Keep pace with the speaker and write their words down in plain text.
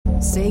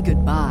Say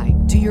goodbye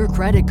to your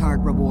credit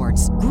card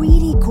rewards.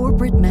 Greedy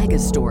corporate mega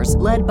stores,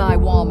 led by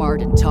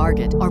Walmart and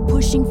Target, are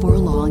pushing for a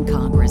law in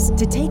Congress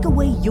to take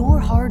away your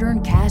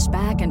hard-earned cash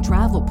back and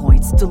travel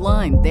points to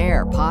line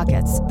their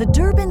pockets. The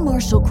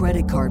Durbin-Marshall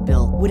credit card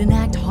bill would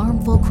enact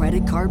harmful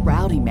credit card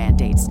routing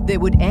mandates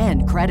that would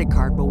end credit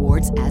card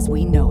rewards as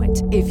we know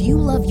it. If you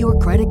love your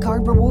credit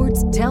card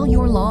rewards, tell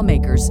your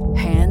lawmakers,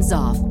 hands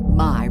off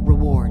my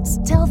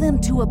rewards. Tell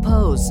them to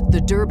oppose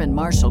the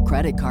Durbin-Marshall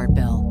credit card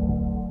bill.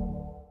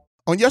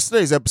 On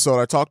yesterday's episode,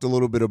 I talked a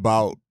little bit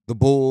about the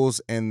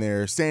Bulls and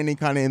their standing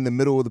kind of in the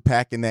middle of the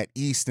pack in that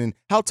East and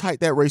how tight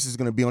that race is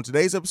going to be. On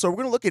today's episode, we're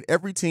going to look at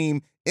every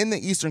team in the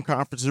Eastern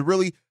Conference and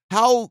really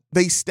how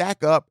they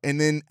stack up and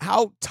then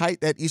how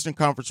tight that Eastern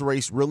Conference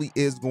race really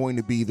is going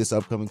to be this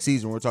upcoming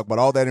season. We're going to talk about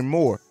all that and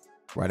more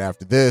right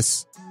after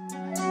this.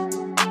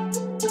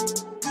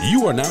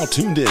 You are now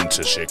tuned in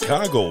to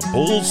Chicago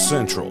Bulls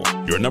Central,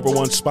 your number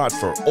one spot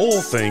for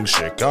all things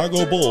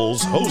Chicago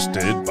Bulls,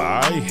 hosted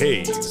by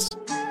Hayes.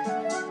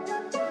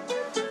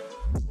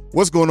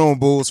 What's going on,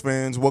 Bulls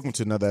fans? Welcome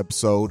to another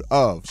episode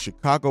of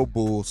Chicago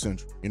Bulls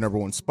Central, your number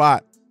one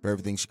spot for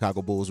everything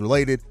Chicago Bulls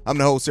related. I'm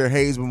the host, Sarah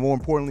Hayes, but more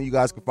importantly, you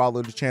guys can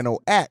follow the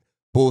channel at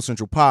Bulls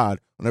Central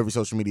Pod on every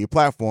social media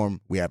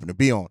platform we happen to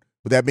be on.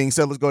 With that being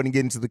said, let's go ahead and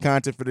get into the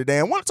content for today.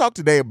 I want to talk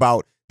today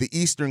about the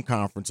Eastern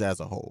Conference as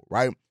a whole,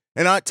 right?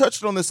 And I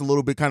touched on this a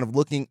little bit, kind of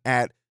looking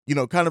at,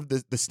 kind of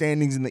the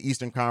standings in the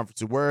Eastern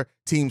Conference and where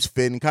teams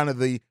fit and kind of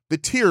the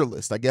tier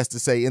list, I guess to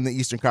say, in the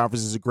Eastern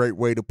Conference is a great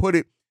way to put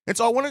it. And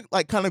so I want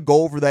to kind of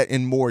go over that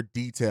in more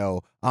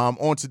detail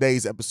on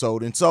today's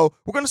episode. And so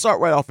we're going to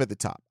start right off at the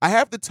top. I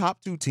have the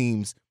top two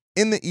teams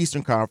in the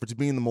Eastern Conference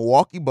being the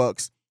Milwaukee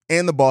Bucks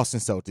and the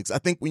Boston Celtics. I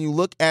think when you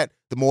look at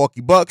the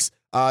Milwaukee Bucks,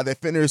 that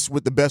finished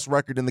with the best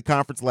record in the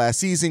conference last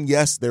season.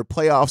 Yes, their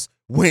playoffs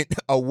went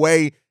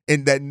away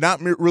and that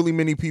not really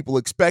many people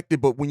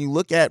expected. But when you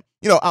look at,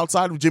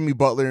 outside of Jimmy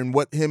Butler and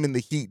what him and the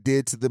Heat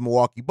did to the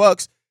Milwaukee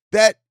Bucks,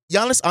 that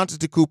Giannis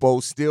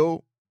Antetokounmpo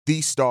still the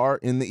star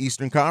in the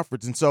Eastern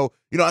Conference. And so,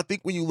 I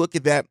think when you look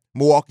at that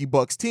Milwaukee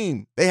Bucks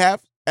team, they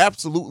have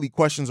absolutely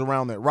questions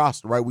around that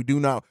roster, right? We do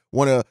not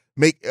want to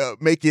make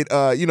it,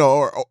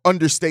 or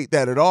understate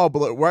that at all.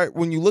 But right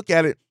when you look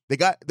at it, they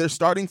got their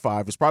starting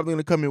five is probably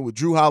going to come in with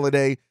Drew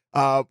Holiday,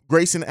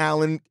 Grayson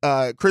Allen,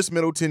 Chris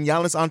Middleton,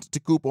 Giannis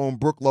Antetokounmpo, and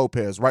Brook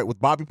Lopez, right?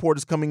 With Bobby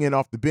Portis coming in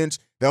off the bench.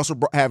 They also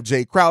have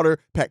Jay Crowder.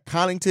 Pat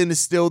Connaughton is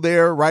still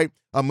there, right?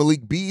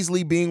 Malik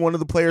Beasley being one of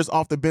the players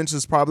off the bench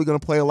is probably going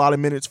to play a lot of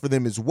minutes for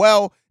them as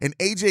well. And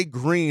AJ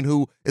Green,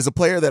 who is a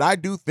player that I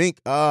do think,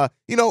 I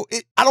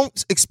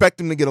don't expect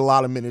him to get a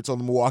lot of minutes on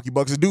the Milwaukee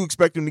Bucks. I do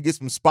expect him to get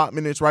some spot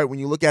minutes, right? When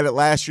you look at it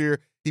last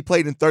year, he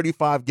played in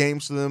 35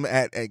 games for them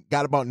at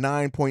got about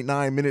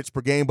 9.9 minutes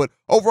per game. But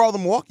overall, the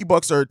Milwaukee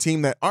Bucks are a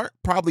team that aren't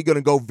probably going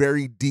to go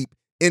very deep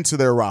into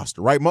their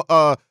roster, right?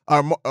 Marjan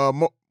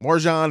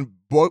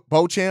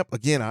Beauchamp,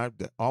 again, I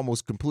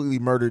almost completely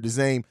murdered his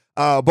name.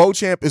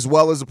 Beauchamp, as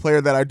well as a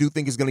player that I do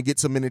think is going to get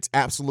some minutes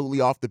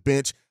absolutely off the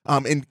bench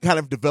and kind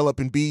of develop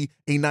and be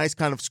a nice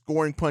kind of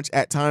scoring punch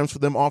at times for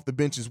them off the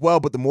bench as well.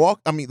 But the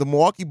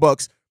Milwaukee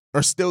Bucks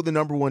are still the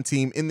number one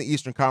team in the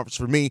Eastern Conference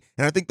for me.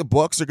 And I think the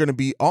Bucks are going to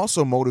be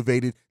also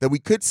motivated that we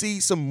could see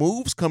some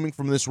moves coming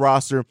from this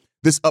roster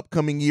this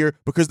upcoming year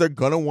because they're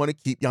going to want to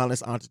keep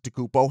Giannis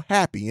Antetokounmpo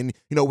happy. And,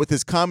 with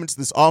his comments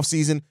this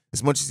offseason,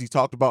 as much as he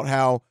talked about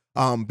how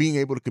being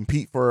able to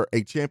compete for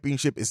a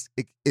championship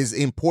is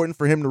important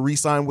for him to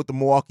re-sign with the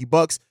Milwaukee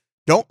Bucks,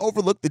 don't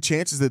overlook the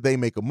chances that they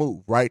make a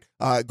move, right?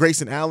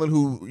 Grayson Allen,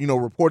 who,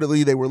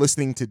 reportedly they were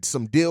listening to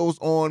some deals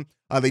on.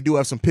 They do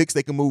have some picks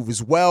they can move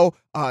as well.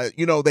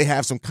 They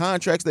have some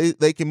contracts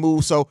they can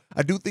move. So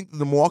I do think that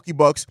the Milwaukee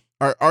Bucks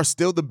are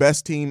still the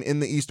best team in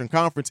the Eastern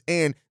Conference,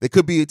 and they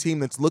could be a team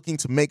that's looking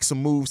to make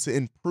some moves to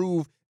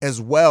improve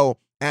as well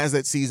as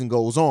that season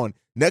goes on.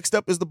 Next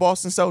up is the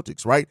Boston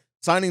Celtics, right?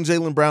 Signing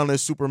Jaylen Brown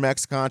as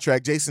Supermax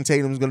contract. Jason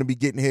Tatum is going to be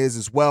getting his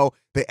as well.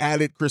 They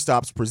added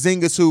Kristaps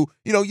Porzingis, who,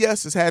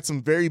 yes, has had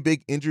some very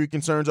big injury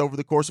concerns over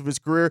the course of his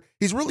career.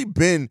 He's really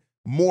been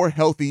more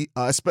healthy,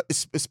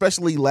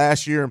 especially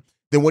last year,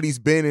 than what he's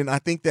been. And I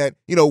think that,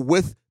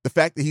 with the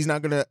fact that he's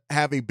not going to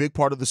have a big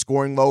part of the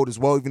scoring load as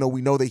well, even though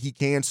we know that he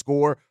can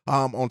score,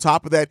 on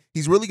top of that,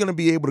 he's really going to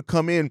be able to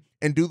come in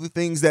and do the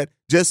things that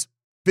just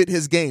fit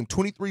his game.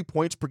 23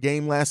 points per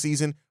game last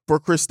season for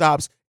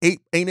Kristaps,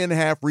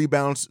 8.5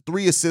 rebounds,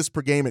 3 assists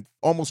per game at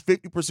almost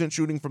 50%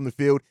 shooting from the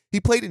field.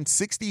 He played in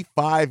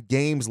 65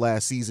 games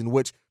last season,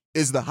 which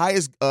is the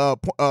highest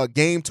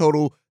game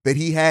total that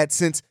he had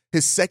since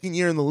his second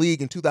year in the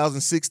league in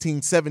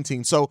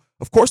 2016-17. So,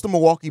 of course, the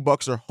Milwaukee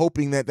Bucks are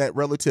hoping that that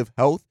relative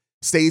health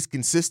stays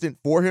consistent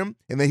for him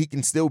and that he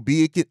can still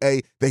be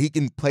that he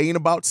can play in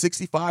about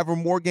 65 or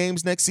more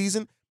games next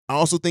season. I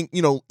also think,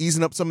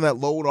 easing up some of that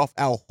load off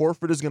Al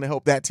Horford is going to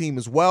help that team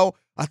as well.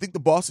 I think the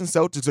Boston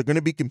Celtics are going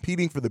to be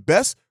competing for the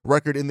best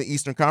record in the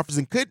Eastern Conference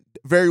and could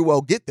very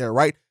well get there,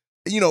 right?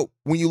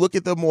 When you look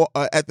at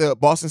the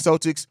Boston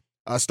Celtics,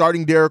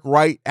 Starting Derek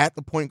Wright at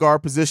the point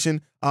guard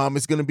position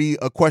is going to be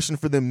a question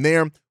for them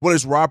there. What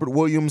is Robert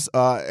Williams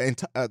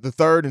the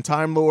third and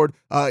Time Lord?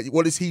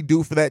 What does he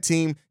do for that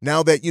team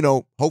now that,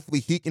 hopefully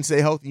he can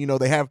stay healthy?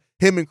 They have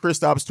him and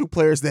Kristaps, two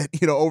players that,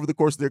 over the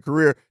course of their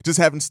career just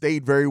haven't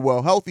stayed very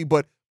well healthy.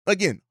 But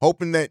again,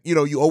 hoping that,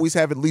 you always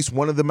have at least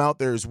one of them out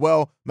there as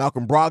well.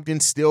 Malcolm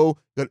Brogdon still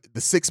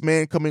the sixth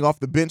man coming off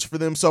the bench for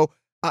them. So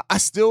I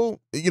still,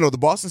 the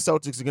Boston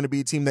Celtics are going to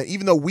be a team that,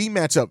 even though we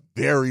match up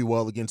very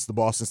well against the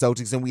Boston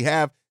Celtics, and we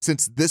have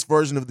since this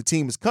version of the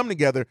team has come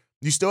together,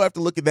 you still have to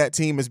look at that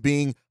team as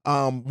being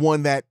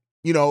one that,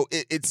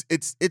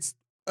 it's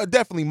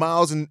definitely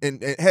miles and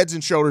heads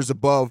and shoulders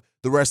above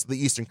the rest of the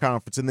Eastern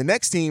Conference. And the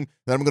next team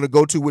that I'm going to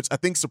go to, which I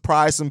think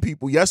surprised some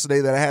people yesterday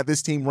that I had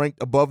this team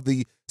ranked above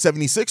the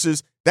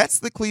 76ers, that's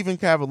the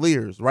Cleveland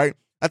Cavaliers, right?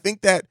 I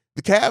think that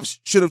the Cavs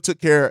should have took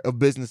care of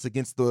business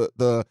against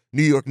the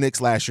New York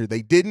Knicks last year.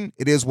 They didn't.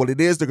 It is what it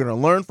is. They're going to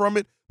learn from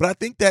it. But I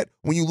think that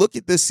when you look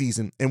at this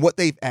season and what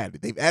they've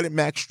added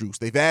Max Strus,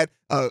 they've added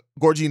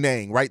Gorgie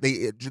Nang, right?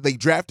 They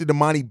drafted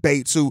Emoni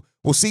Bates, who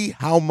we'll see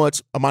how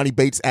much Emoni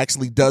Bates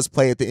actually does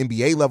play at the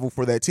NBA level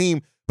for that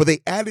team. But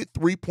they added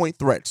 3-point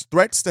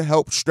threats to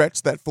help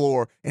stretch that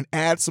floor and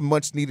add some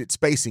much-needed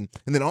spacing.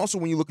 And then also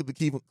when you look at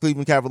the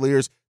Cleveland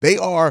Cavaliers, they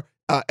are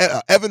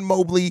Evan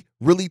Mobley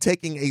really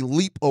taking a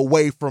leap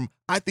away from,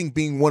 I think,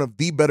 being one of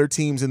the better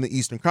teams in the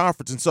Eastern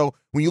Conference. And so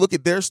when you look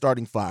at their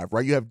starting five,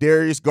 right, you have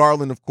Darius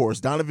Garland, of course,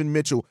 Donovan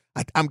Mitchell.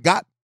 I've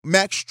got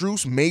Max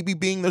Strus maybe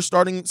being their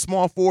starting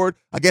small forward.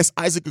 I guess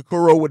Isaac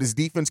Okoro with his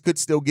defense could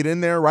still get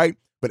in there, right?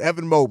 But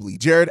Evan Mobley,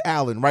 Jared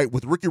Allen, right,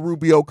 with Ricky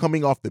Rubio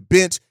coming off the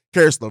bench,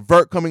 Karis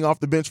LeVert coming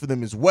off the bench for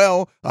them as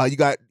well. You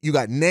got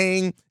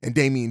Nang and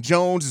Damian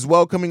Jones as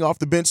well coming off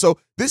the bench. So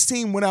this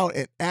team went out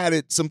and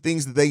added some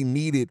things that they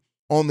needed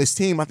on this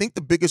team. I think the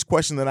biggest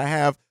question that I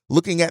have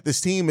looking at this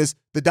team is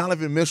the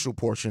Donovan Mitchell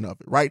portion of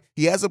it, right?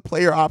 He has a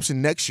player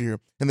option next year.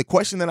 And the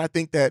question that I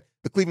think that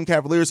the Cleveland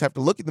Cavaliers have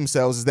to look at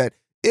themselves is that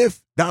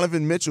if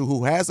Donovan Mitchell,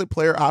 who has a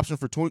player option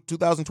for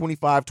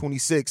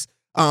 2025-26,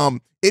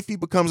 if he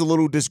becomes a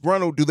little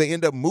disgruntled, do they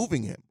end up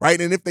moving him,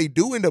 right? And if they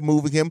do end up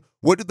moving him,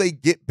 what do they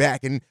get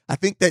back? And I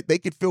think that they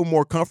could feel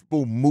more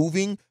comfortable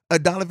moving a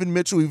Donovan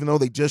Mitchell, even though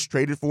they just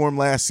traded for him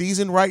last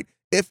season, right?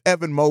 If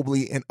Evan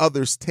Mobley and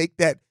others take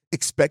that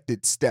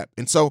expected step.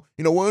 And so,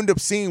 we'll end up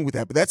seeing with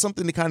that, but that's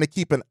something to kind of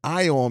keep an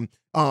eye on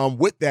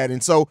with that.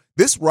 And so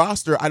this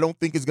roster, I don't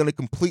think is going to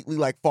completely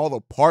fall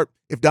apart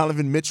if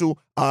Donovan Mitchell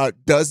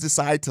does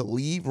decide to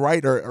leave,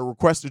 right, or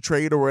request a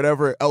trade or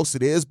whatever else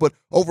it is. But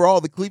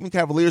overall, the Cleveland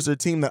Cavaliers are a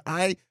team that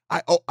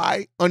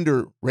I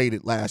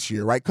underrated last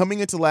year, right? Coming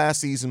into last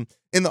season,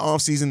 in the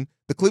offseason,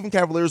 the Cleveland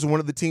Cavaliers are one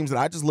of the teams that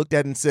I just looked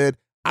at and said,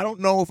 I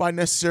don't know if I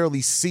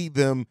necessarily see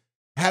them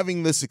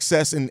having the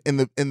success in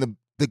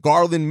the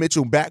Garland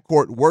Mitchell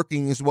backcourt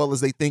working as well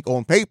as they think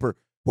on paper.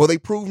 Well, they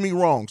proved me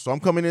wrong. So I'm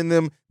coming in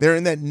them. They're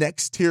in that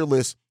next tier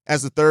list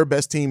as the third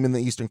best team in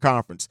the Eastern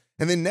Conference.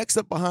 And then next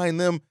up behind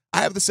them,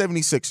 I have the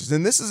 76ers.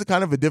 And this is a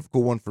kind of a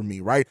difficult one for me,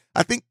 right?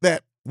 I think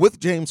that with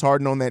James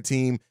Harden on that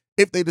team,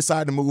 if they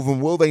decide to move him,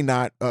 will they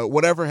not?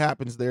 Whatever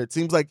happens there, it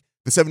seems like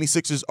the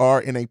 76ers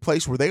are in a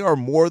place where they are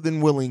more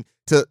than willing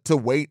to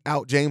wait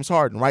out James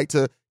Harden, right?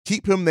 To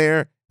keep him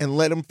there and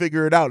let him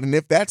figure it out. And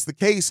if that's the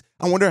case,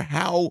 I wonder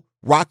how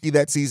rocky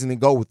that season to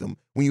go with them.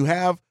 When you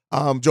have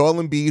Joel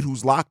Embiid,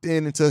 who's locked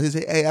in until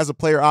has a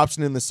player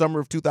option in the summer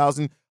of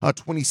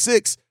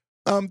 2026,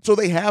 so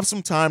they have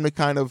some time to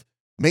kind of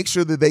make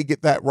sure that they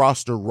get that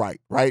roster right?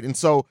 And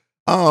so,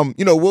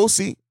 we'll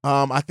see.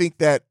 I think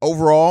that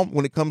overall,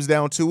 when it comes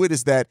down to it,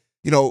 is that,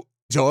 Joel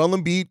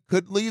Embiid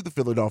could leave the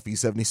Philadelphia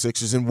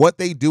 76ers, and what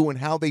they do and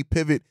how they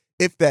pivot,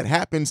 if that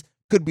happens,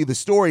 could be the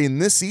story.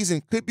 And this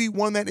season could be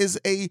one that is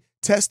a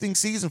testing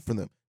season for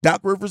them.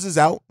 Doc Rivers is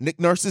out. Nick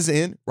Nurse is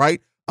in,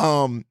 right?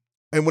 And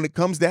when it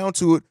comes down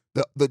to it,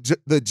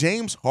 the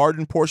James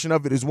Harden portion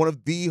of it is one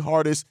of the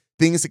hardest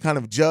things to kind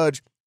of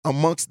judge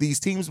amongst these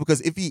teams,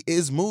 because if he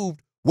is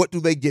moved, what do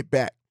they get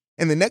back?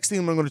 And the next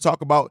team I'm going to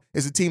talk about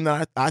is a team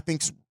that I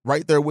think's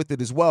right there with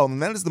it as well,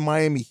 and that is the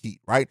Miami Heat,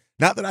 right?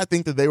 Not that I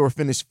think that they were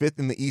finished fifth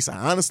in the East. I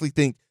honestly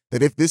think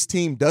that if this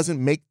team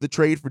doesn't make the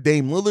trade for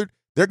Dame Lillard,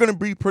 they're going to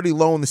be pretty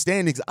low in the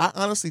standings. I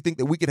honestly think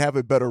that we could have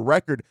a better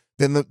record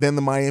than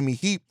the Miami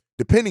Heat,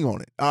 depending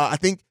on it. I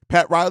think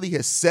Pat Riley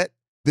has set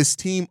this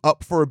team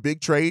up for a big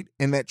trade,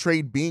 and that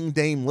trade being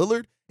Dame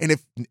Lillard. And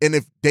if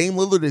Dame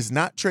Lillard is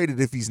not traded,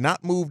 if he's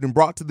not moved and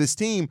brought to this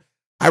team,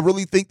 I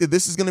really think that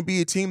this is going to be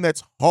a team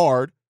that's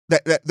hard,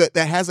 that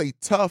has a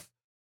tough.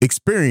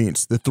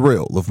 Experience the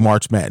thrill of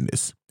March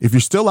Madness. If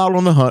you're still out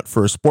on the hunt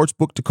for a sports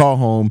book to call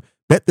home,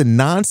 bet the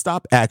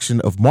nonstop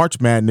action of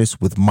March Madness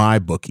with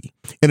MyBookie.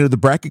 Enter the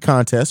bracket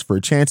contest for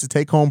a chance to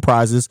take home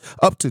prizes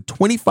up to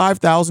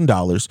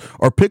 $25,000,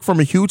 or pick from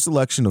a huge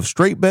selection of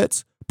straight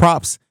bets,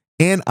 props,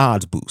 and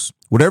odds boosts.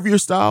 Whatever your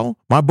style,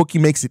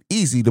 MyBookie makes it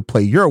easy to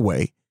play your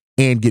way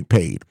and get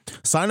paid.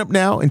 Sign up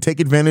now and take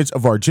advantage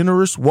of our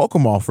generous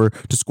welcome offer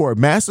to score a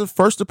massive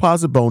first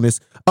deposit bonus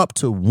up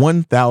to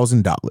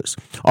 $1,000.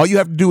 All you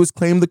have to do is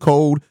claim the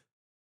code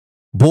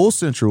Bull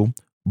Central,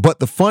 but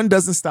the fun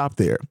doesn't stop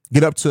there.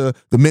 Get up to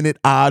the minute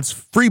odds,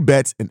 free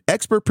bets, and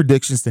expert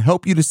predictions to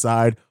help you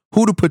decide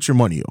who to put your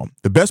money on.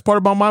 The best part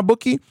about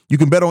MyBookie, you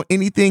can bet on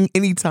anything,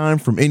 anytime,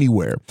 from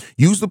anywhere.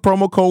 Use the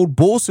promo code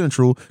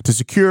BULLCENTRAL to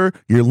secure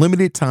your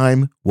limited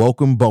time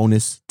welcome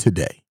bonus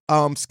today.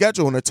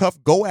 Schedule and a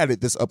tough go at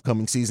it this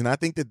upcoming season. I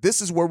think that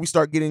this is where we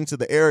start getting to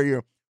the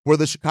area where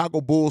the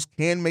Chicago Bulls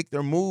can make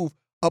their move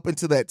up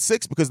into that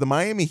 6, because the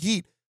Miami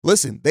Heat,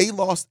 listen, they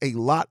lost a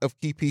lot of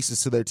key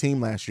pieces to their team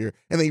last year,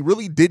 and they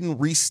really didn't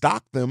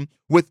restock them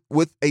with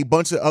a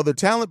bunch of other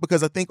talent,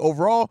 because I think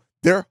overall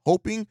they're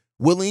hoping,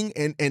 willing,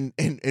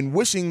 and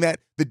wishing that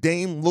the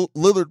Dame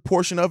Lillard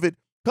portion of it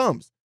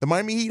comes. The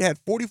Miami Heat had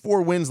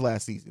 44 wins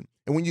last season.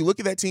 And when you look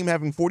at that team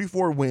having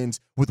 44 wins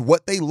with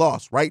what they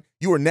lost, right,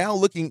 you are now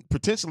looking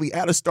potentially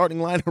at a starting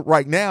lineup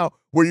right now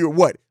where you're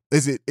what?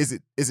 Is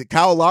it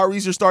Kyle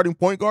Lowry's your starting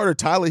point guard, or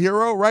Tyler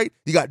Hero, right?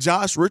 You got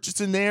Josh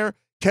Richardson there,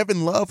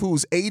 Kevin Love,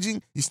 who's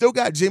aging. You still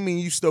got Jimmy,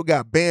 and you still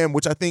got Bam,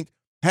 which I think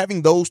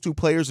having those two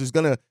players is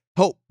going to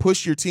help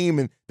push your team,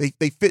 and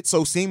they fit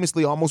so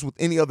seamlessly almost with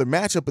any other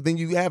matchup. But then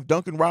you have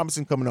Duncan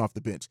Robinson coming off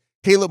the bench.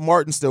 Caleb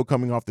Martin still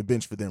coming off the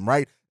bench for them,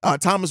 right?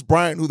 Thomas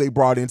Bryant, who they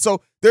brought in.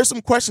 So there's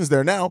some questions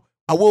there. Now,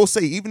 I will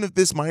say, even if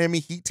this Miami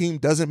Heat team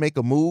doesn't make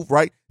a move,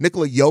 right,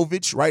 Nikola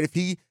Jovic, right, if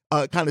he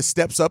kind of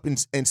steps up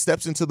and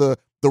steps into the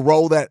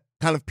role that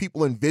kind of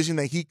people envision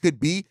that he could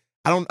be,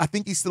 I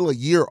think he's still a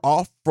year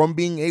off from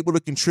being able to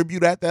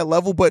contribute at that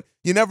level, but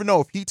you never know.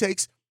 If he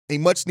takes a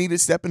much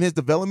needed step in his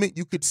development,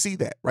 you could see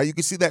that, right? You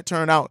could see that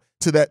turn out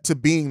to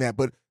being that.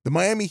 But the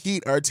Miami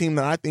Heat are a team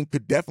that I think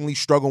could definitely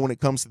struggle when it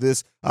comes to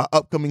this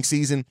upcoming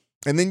season.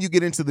 And then you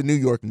get into the New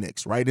York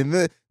Knicks, right? And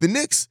the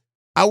Knicks,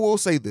 I will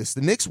say this,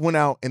 the Knicks went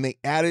out and they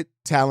added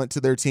talent to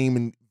their team,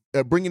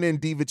 and bringing in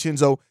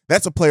DiVincenzo,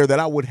 that's a player that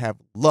I would have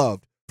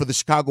loved for the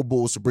Chicago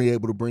Bulls to be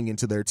able to bring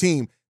into their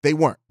team. They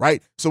weren't,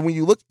 right? So when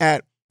you look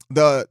at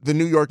the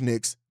New York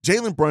Knicks,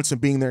 Jalen Brunson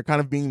being there,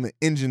 kind of being the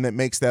engine that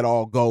makes that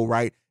all go,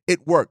 right?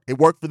 It worked. It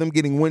worked for them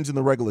getting wins in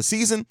the regular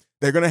season.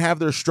 They're going to have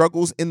their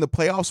struggles in the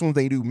playoffs when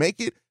they do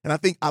make it. And I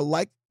think I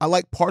like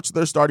parts of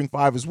their starting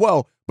five as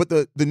well. But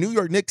the New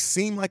York Knicks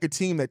seem like a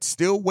team that's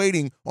still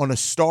waiting on a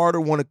star to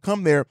want to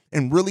come there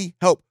and really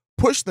help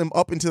push them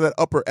up into that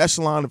upper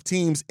echelon of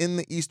teams in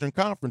the Eastern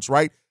Conference,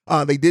 right?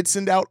 They did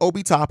send out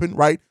Obi Toppin,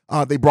 right?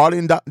 They brought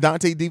in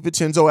Dante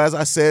DiVincenzo, as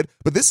I said.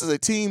 But this is a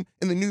team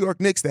in the New York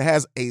Knicks that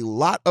has a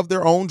lot of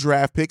their own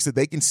draft picks that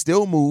they can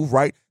still move,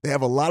 right? They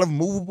have a lot of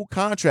movable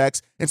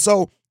contracts. And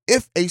so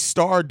if a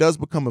star does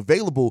become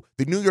available,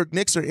 the New York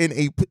Knicks are in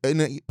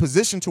a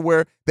position to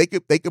where they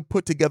could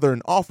put together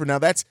an offer. Now,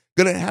 that's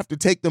going to have to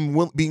take them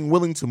being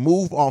willing to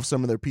move off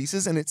some of their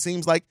pieces. And it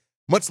seems like,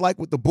 much like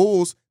with the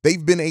Bulls,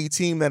 they've been a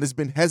team that has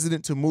been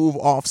hesitant to move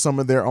off some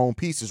of their own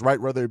pieces, right?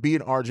 Whether it be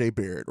an RJ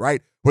Barrett,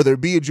 right? Whether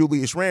it be a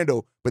Julius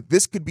Randle. But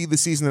this could be the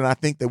season that I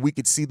think that we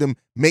could see them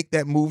make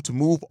that move to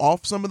move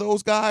off some of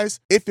those guys,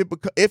 if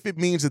it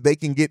means that they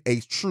can get a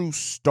true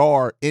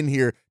star in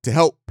here to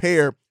help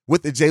pair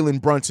with the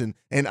Jalen Brunson.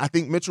 And I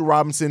think Mitchell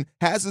Robinson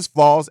has his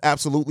flaws,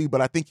 absolutely,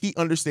 but I think he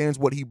understands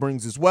what he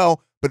brings as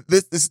well. But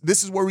this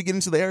is where we get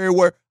into the area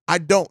where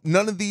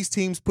none of these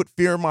teams put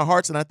fear in my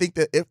hearts. And I think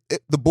that if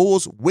the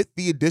Bulls, with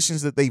the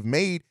additions that they've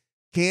made,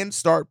 can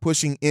start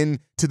pushing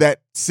into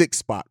that 6th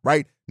spot,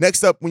 right?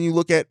 Next up, when you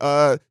look at,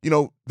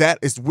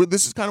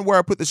 this is kind of where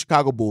I put the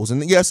Chicago Bulls.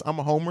 And yes, I'm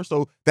a homer,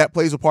 so that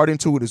plays a part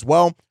into it as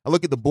well. I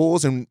look at the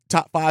Bulls and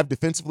top 5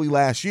 defensively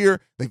last year.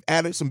 They've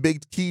added some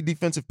big key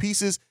defensive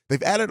pieces.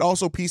 They've added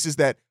also pieces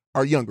that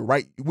are younger,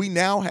 right? We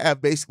now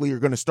have basically are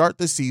going to start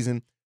this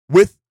season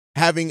with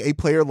having a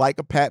player like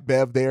a Pat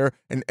Bev there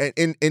and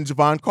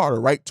Javon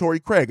Carter, right? Torrey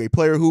Craig, a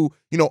player who,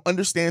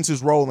 understands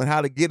his role and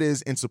how to get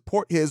his and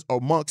support his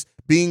amongst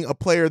being a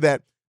player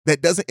that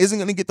isn't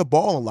going to get the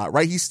ball a lot,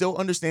 right? He still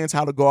understands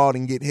how to go out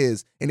and get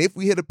his. And if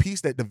we hit a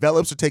piece that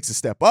develops or takes a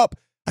step up,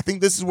 I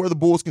think this is where the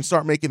Bulls can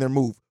start making their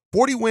move.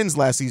 40 wins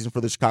last season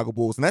for the Chicago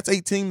Bulls, and that's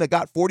a team that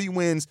got 40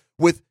 wins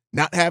with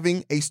not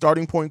having a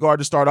starting point guard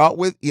to start out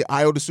with.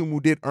 Ayo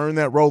Dosunmu did earn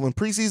that role in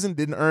preseason,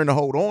 didn't earn to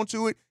hold on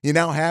to it. You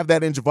now have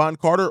that in Javon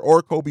Carter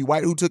or Kobe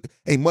White, who took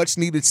a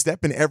much-needed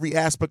step in every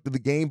aspect of the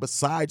game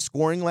besides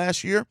scoring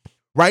last year,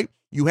 right?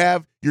 You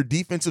have your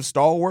defensive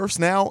stalwarts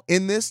now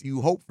in this. You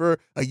hope for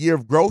a year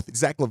of growth.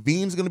 Zach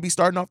LaVine's going to be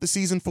starting off the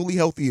season fully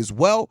healthy as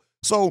well.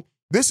 So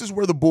this is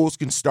where the Bulls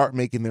can start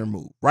making their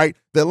move, right?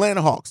 The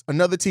Atlanta Hawks,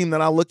 another team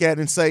that I look at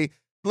and say,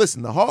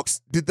 listen,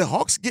 did the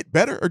Hawks get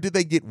better or did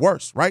they get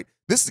worse, right?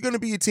 This is going to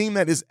be a team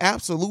that is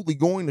absolutely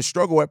going to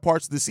struggle at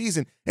parts of the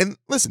season. And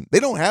listen, they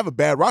don't have a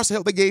bad roster.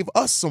 Hell, they gave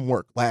us some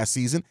work last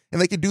season,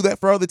 and they could do that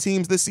for other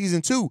teams this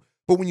season too.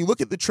 But when you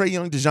look at the Trae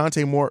Young,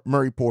 DeJounte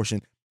Murray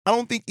portion, I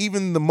don't think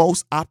even the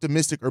most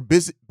optimistic or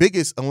biggest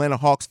Atlanta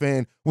Hawks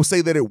fan will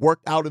say that it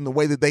worked out in the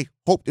way that they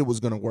hoped it was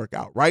going to work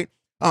out, right?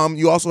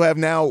 You also have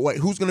now,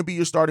 who's going to be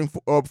your starting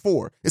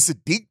 4? Is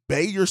Saddiq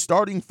Bey your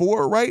starting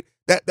 4, right?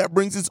 That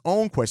brings its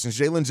own questions.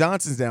 Jalen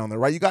Johnson's down there,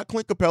 right? You got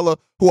Clint Capella,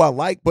 who I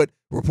like, but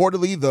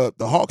reportedly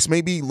the Hawks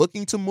may be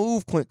looking to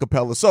move Clint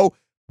Capella. So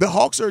the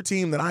Hawks are a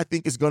team that I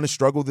think is going to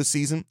struggle this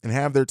season and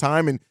have their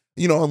time. And,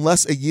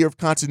 unless a year of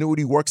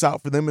continuity works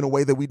out for them in a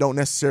way that we don't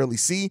necessarily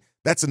see,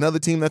 that's another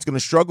team that's going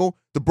to struggle.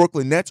 The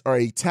Brooklyn Nets are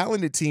a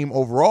talented team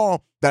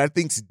overall that I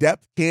think's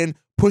depth can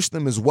push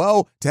them as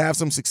well to have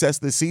some success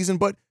this season.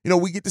 But,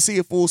 we get to see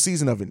a full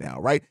season of it now,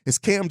 right? Is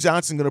Cam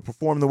Johnson going to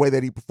perform the way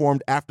that he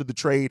performed after the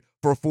trade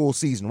for a full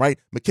season, right?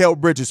 Mikal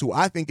Bridges, who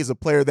I think is a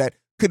player that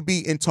could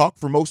be in talk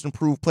for most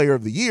improved player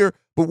of the year,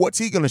 but what's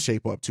he going to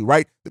shape up to,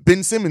 right?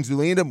 Ben Simmons, do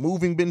they end up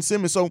moving Ben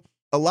Simmons? So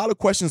a lot of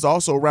questions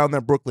also around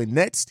that Brooklyn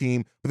Nets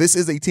team, but this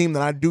is a team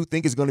that I do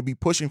think is going to be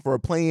pushing for a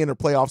play-in or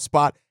playoff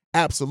spot,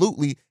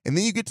 absolutely. And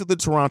then you get to the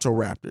Toronto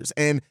Raptors,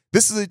 and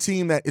this is a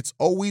team that it's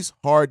always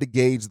hard to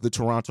gauge the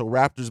Toronto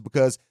Raptors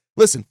because,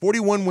 listen,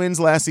 41 wins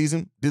last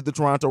season did the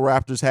Toronto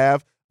Raptors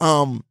have,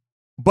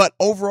 but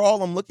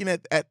overall I'm looking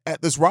at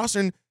this roster,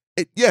 and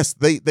yes,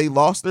 they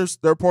lost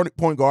their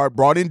point guard,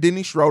 brought in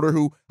Dennis Schroeder,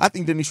 who I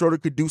think Dennis Schroeder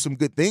could do some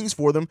good things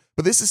for them,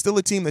 but this is still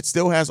a team that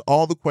still has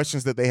all the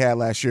questions that they had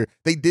last year.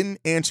 They didn't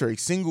answer a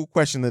single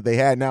question that they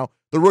had. Now,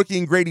 the rookie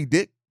and Grady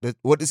Dick,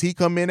 what does he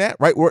come in at,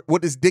 right?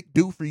 What does Dick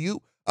do for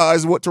you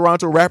is what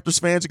Toronto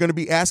Raptors fans are going to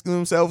be asking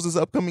themselves this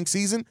upcoming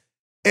season.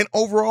 And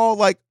overall,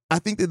 I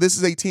think that this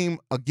is a team,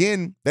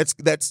 again,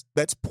 that's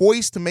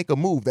poised to make a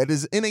move, that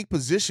is in a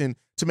position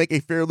to make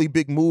a fairly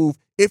big move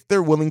if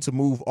they're willing to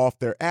move off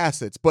their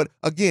assets. But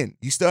again,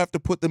 you still have to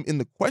put them in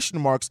the question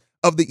marks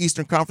of the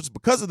Eastern Conference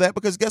because of that,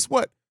 because guess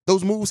what?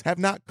 Those moves have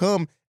not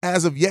come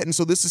as of yet. And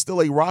so this is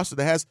still a roster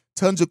that has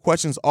tons of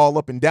questions all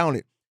up and down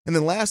it. And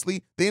then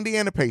lastly, the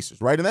Indiana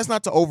Pacers, right? And that's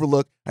not to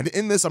overlook.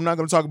 In this, I'm not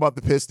going to talk about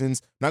the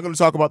Pistons. I'm not going to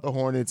talk about the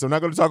Hornets. I'm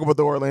not going to talk about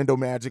the Orlando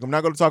Magic. I'm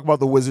not going to talk about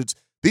the Wizards.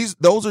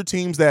 Those are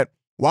teams that,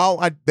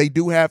 while they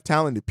do have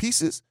talented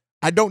pieces,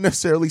 I don't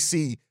necessarily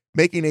see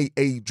making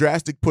a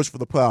drastic push for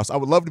the playoffs. I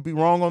would love to be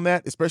wrong on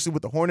that, especially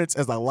with the Hornets,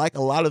 as I like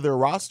a lot of their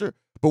roster,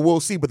 but we'll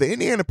see. But the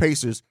Indiana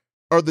Pacers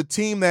are the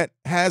team that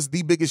has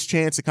the biggest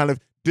chance to kind of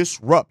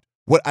disrupt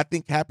what I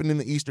think happened in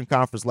the Eastern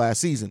Conference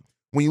last season.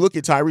 When you look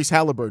at Tyrese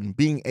Halliburton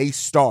being a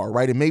star,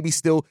 right, and maybe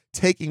still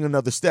taking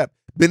another step,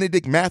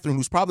 Benedict Mathurin,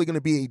 who's probably going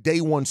to be a day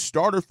one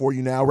starter for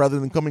you now rather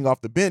than coming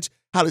off the bench,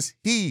 how does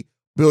he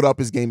build up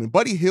his game? And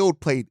Buddy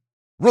Hield played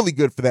really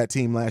good for that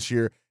team last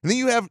year. And then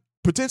you have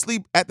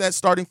potentially at that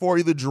starting four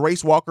either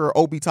Jarace Walker or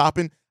Obi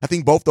Toppin. I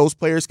think both those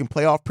players can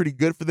play off pretty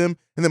good for them.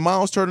 And then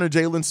Miles Turner,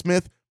 Jalen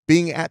Smith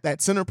being at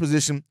that center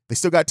position. They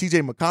still got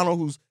TJ McConnell,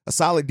 who's a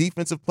solid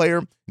defensive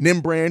player.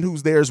 Nim Brand,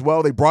 who's there as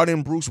well. They brought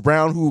in Bruce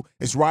Brown, who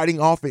is riding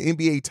off an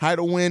NBA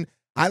title win.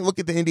 I look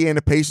at the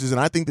Indiana Pacers,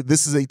 and I think that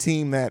this is a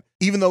team that,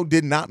 even though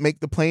did not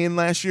make the play-in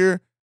last year,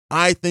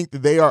 I think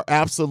that they are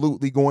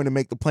absolutely going to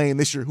make the play-in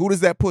this year. Who does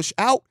that push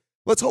out?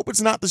 Let's hope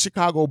it's not the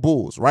Chicago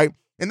Bulls, right?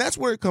 And that's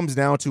where it comes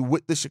down to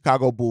with the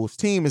Chicago Bulls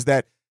team, is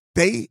that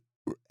they,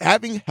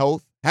 having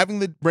health, having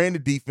the brand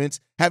of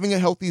defense, having a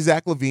healthy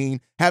Zach LaVine,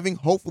 having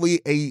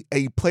hopefully a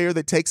player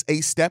that takes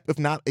a step, if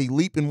not a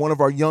leap, in one of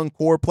our young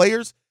core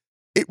players,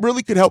 it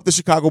really could help the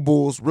Chicago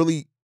Bulls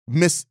really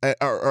miss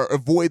or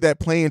avoid that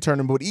play-in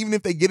tournament. But even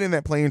if they get in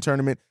that play-in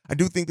tournament, I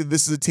do think that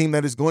this is a team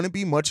that is going to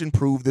be much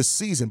improved this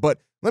season. But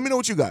let me know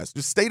what you guys,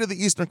 the state of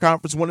the Eastern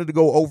Conference, wanted to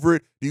go over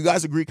it. Do you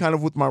guys agree kind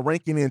of with my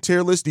ranking and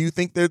tier list? Do you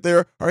think that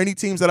there are any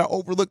teams that I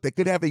overlooked that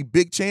could have a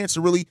big chance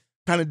to really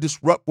kind of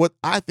disrupt what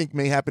I think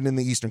may happen in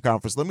the Eastern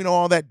Conference? Let me know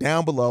all that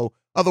down below.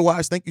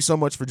 Otherwise, thank you so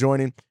much for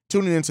tuning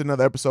in to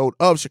another episode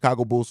of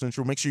Chicago Bulls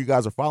Central. Make sure you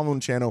guys are following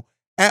the channel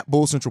at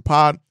Bulls Central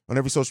Pod on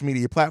every social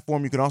media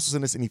platform. You can also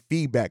send us any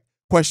feedback,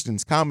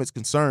 questions, comments,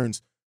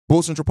 concerns,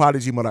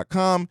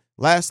 bullcentralpod@gmail.com.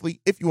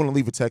 Lastly, if you want to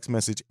leave a text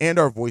message and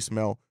our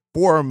voicemail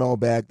for our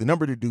mailbag, the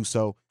number to do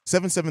so,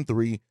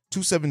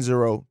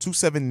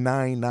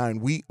 773-270-2799.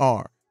 We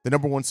are the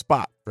number one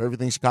spot for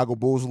everything Chicago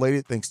Bulls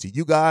related, thanks to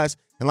you guys.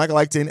 And like I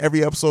like to end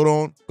every episode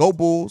on, go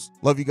Bulls.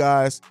 Love you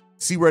guys.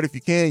 See red if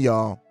you can,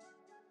 y'all.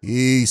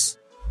 Peace.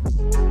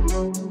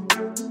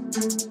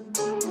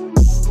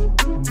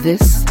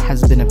 This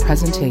has been a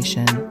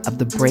presentation of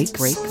the Break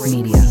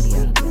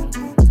Media.